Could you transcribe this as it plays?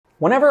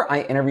Whenever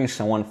I interview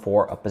someone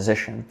for a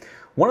position,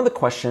 one of the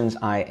questions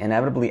I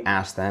inevitably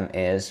ask them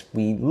is,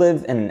 we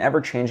live in an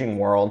ever-changing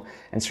world,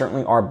 and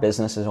certainly our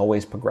business is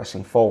always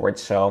progressing forward.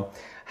 So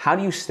how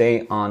do you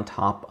stay on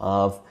top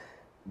of,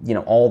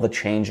 all the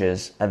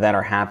changes that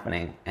are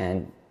happening,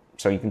 and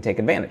so you can take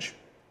advantage?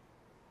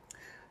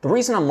 The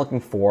reason I'm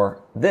looking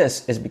for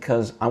this is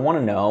because I want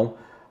to know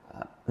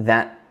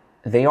that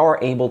they are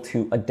able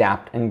to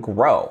adapt and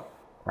grow,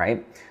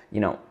 right?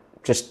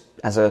 Just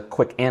as a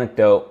quick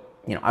anecdote,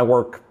 I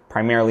work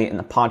primarily in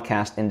the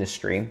podcast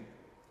industry.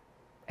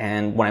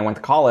 And when I went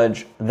to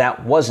college,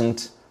 that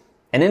wasn't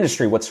an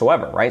industry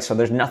whatsoever, right? So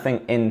there's nothing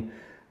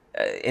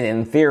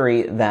in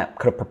theory that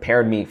could have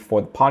prepared me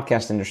for the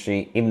podcast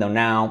industry, even though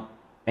now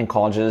in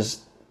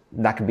colleges,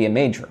 that could be a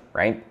major,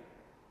 right?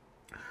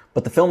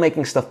 But the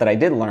filmmaking stuff that I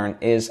did learn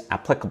is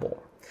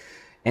applicable.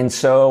 And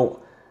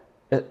so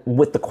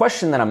with the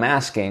question that I'm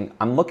asking,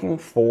 I'm looking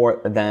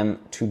for them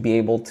to be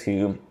able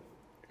to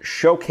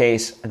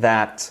showcase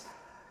that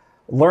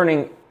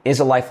learning is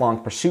a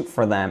lifelong pursuit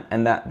for them,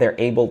 and that they're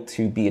able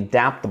to be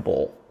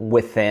adaptable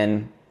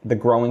within the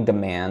growing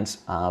demands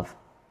of,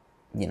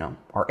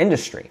 our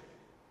industry.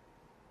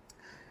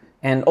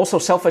 And also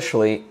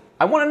selfishly,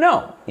 I want to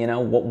know,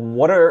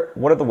 what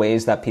are the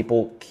ways that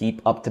people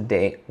keep up to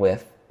date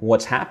with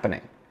what's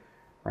happening,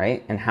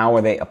 right? And how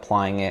are they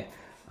applying it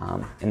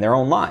in their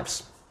own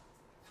lives?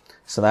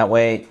 So that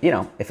way,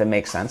 if it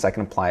makes sense, I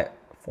can apply it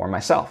for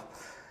myself.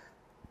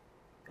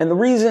 And the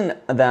reason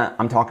that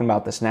I'm talking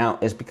about this now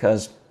is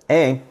because,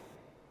 I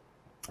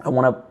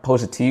want to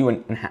pose it to you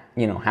and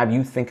have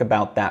you think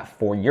about that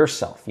for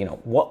yourself.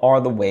 What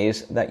are the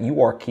ways that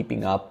you are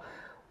keeping up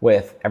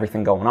with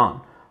everything going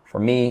on? For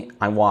me,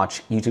 I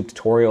watch YouTube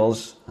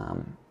tutorials,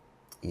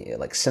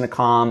 like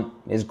Cinecom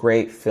is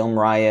great, Film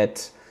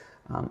Riot.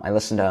 I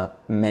listen to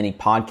many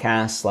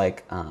podcasts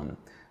like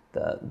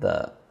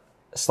the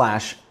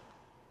Slash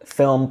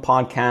Film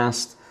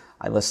podcast.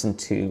 I listen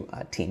to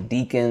Team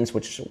Deacons,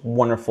 which is a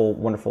wonderful,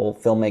 wonderful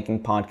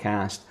filmmaking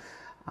podcast.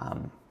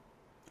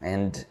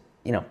 And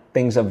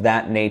things of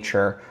that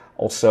nature.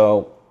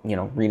 Also,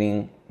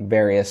 reading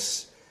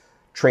various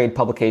trade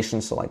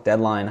publications, so like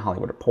Deadline,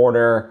 Hollywood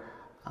Reporter,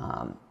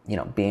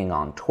 being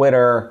on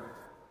Twitter,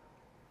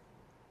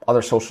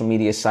 other social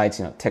media sites,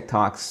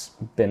 TikTok's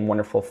been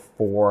wonderful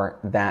for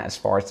that as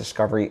far as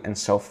discovery and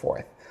so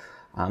forth.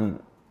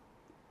 And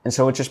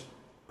so it just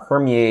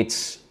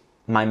permeates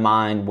my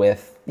mind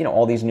with,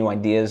 all these new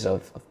ideas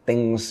of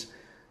things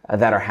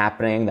that are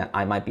happening that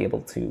I might be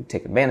able to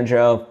take advantage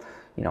of.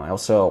 I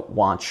also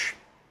watch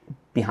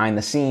behind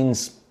the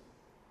scenes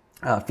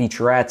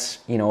featurettes,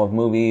 of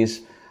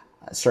movies.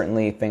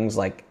 Certainly things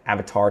like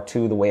Avatar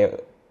 2, The Way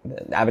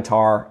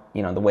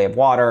of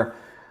Water.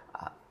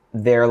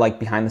 Their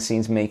behind the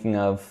scenes making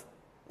of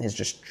is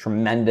just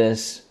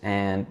tremendous,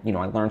 and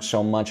I learned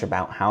so much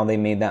about how they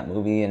made that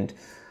movie. And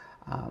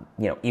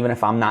even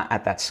if I'm not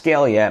at that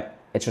scale yet,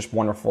 it's just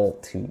wonderful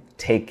to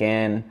take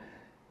in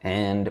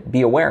and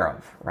be aware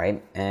of,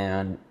 right?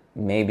 And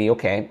maybe,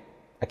 okay,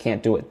 I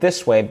can't do it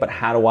this way, but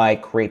how do I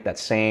create that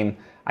same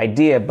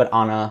idea, but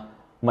on a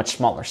much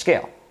smaller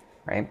scale,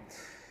 right?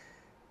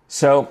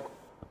 So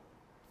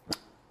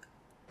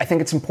I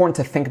think it's important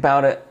to think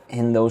about it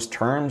in those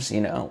terms,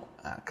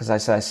 because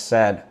as I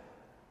said,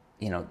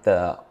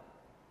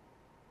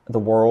 the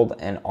world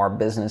and our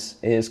business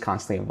is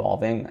constantly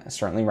evolving.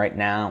 Certainly right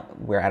now,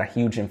 we're at a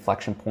huge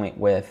inflection point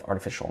with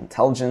artificial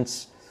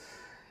intelligence.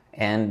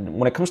 And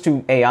when it comes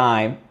to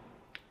AI,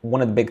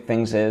 one of the big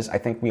things is I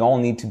think we all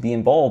need to be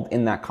involved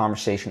in that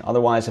conversation.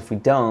 Otherwise, if we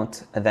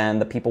don't, then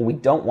the people we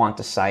don't want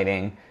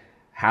deciding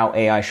how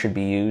AI should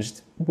be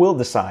used will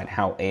decide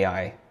how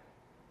AI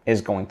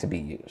is going to be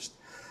used.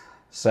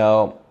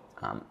 So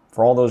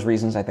for all those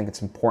reasons, I think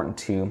it's important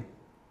to,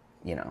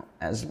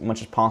 as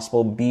much as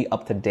possible, be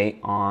up to date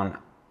on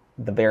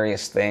the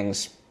various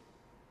things,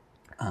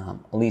 at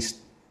least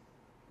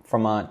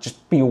from a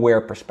just be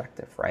aware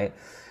perspective, right?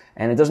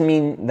 And it doesn't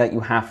mean that you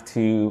have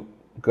to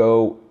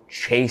go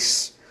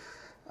chase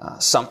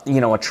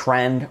a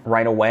trend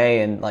right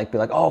away and be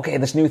like, oh, okay,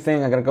 this new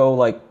thing, I gotta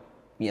go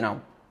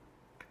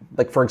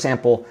for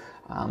example,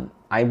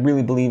 I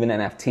really believe in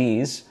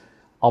NFTs,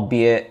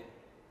 albeit,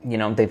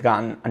 they've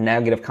gotten a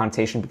negative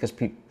connotation because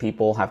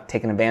people have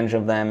taken advantage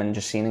of them and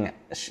just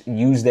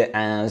used it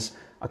as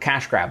a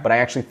cash grab. But I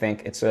actually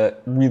think it's a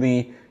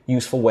really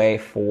useful way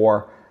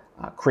for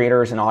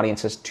creators and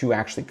audiences to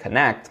actually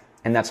connect,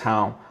 and that's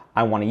how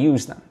I want to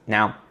use them.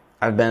 Now,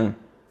 I've been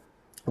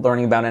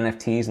learning about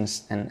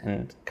NFTs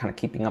and kind of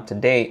keeping up to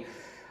date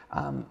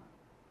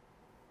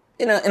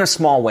in a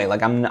small way.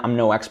 I'm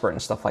no expert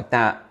and stuff like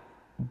that,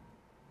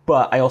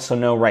 but I also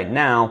know right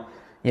now,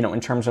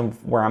 in terms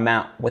of where I'm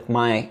at with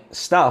my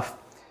stuff,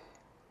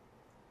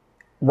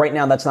 right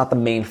now that's not the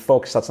main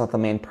focus, that's not the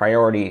main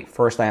priority.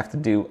 First, I have to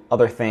do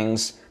other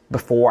things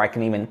before I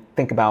can even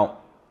think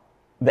about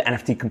the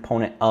NFT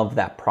component of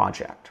that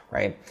project,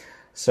 right?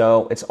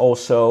 So it's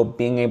also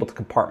being able to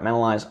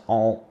compartmentalize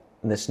all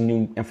this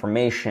new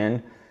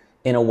information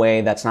in a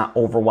way that's not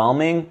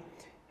overwhelming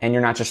and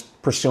you're not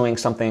just pursuing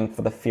something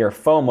for the fear of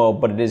FOMO,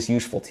 but it is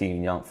useful to you.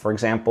 You know, for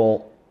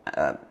example,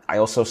 I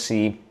also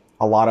see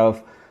a lot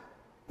of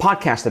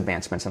podcast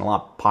advancements and a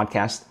lot of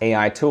podcast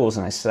AI tools.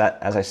 And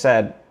as I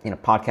said, you know,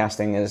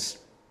 podcasting is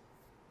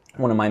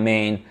one of my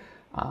main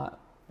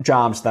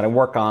jobs that I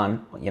work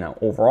on, you know,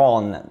 overall,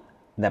 and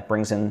that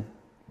brings in,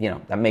 you know,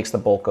 that makes the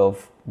bulk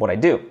of what I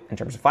do in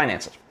terms of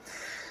finances.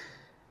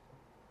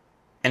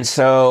 And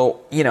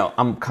so, you know,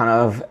 I'm kind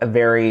of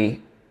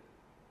very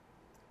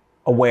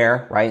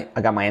aware, right?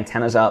 I got my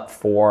antennas up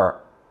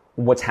for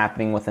what's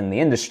happening within the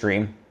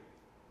industry,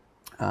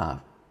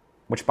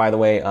 which, by the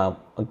way, a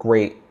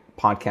great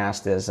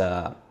podcast is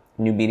a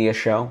New Media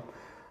Show.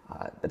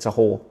 It's a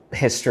whole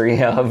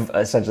history of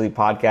essentially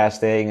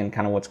podcasting and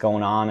kind of what's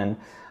going on.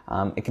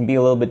 And it can be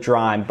a little bit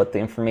dry, but the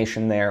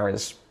information there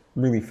is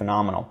really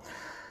phenomenal.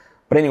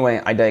 But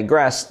anyway, I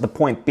digress. The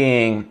point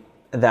being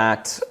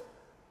that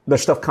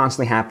there's stuff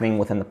constantly happening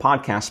within the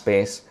podcast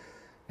space.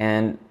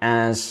 And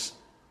as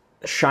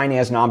shiny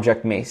as an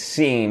object may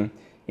seem,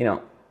 you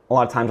know, a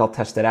lot of times I'll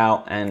test it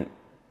out and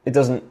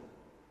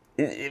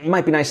it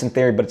might be nice in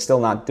theory, but it's still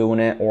not doing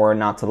it, or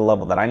not to the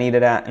level that I need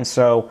it at. And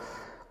so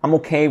I'm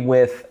okay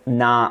with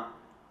not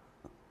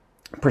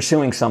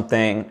pursuing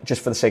something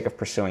just for the sake of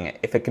pursuing it.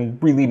 If it can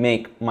really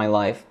make my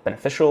life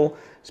beneficial,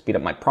 speed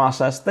up my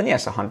process, then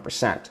yes,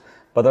 100%.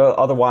 But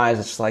otherwise,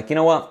 it's like, you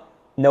know what,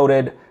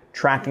 noted,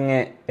 tracking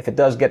it. If it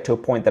does get to a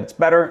point that it's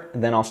better,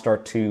 then I'll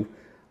start to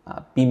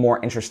be more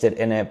interested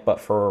in it.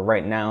 But for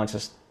right now, it's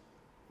just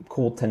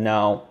cool to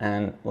know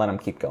and let them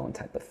keep going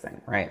type of thing,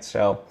 right?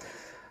 So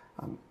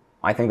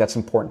I think that's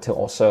important to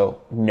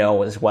also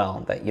know as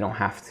well, that you don't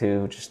have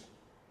to just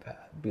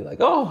be like,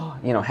 oh,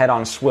 you know, head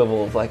on a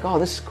swivel of like, oh,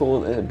 this is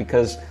cool,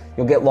 because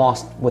you'll get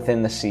lost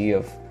within the sea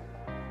of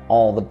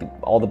all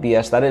the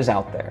BS that is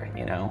out there,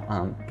 you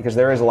know, because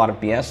there is a lot of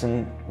BS,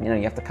 and, you know,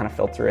 you have to kind of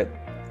filter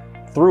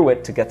through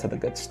it to get to the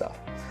good stuff.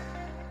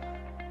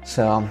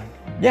 So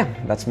yeah,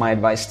 that's my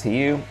advice to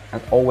you.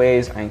 As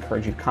always, I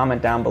encourage you to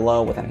comment down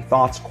below with any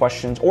thoughts,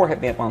 questions, or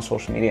hit me up on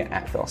social media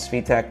at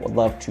PhilSvitek. Would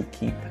love to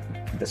keep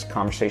this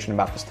conversation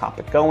about this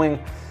topic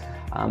going,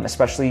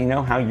 especially, you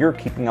know, how you're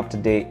keeping up to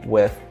date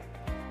with,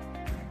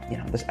 you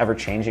know, this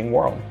ever-changing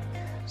world.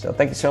 So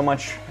thank you so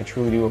much. I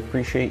truly do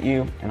appreciate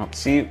you, and I'll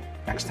see you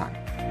next time.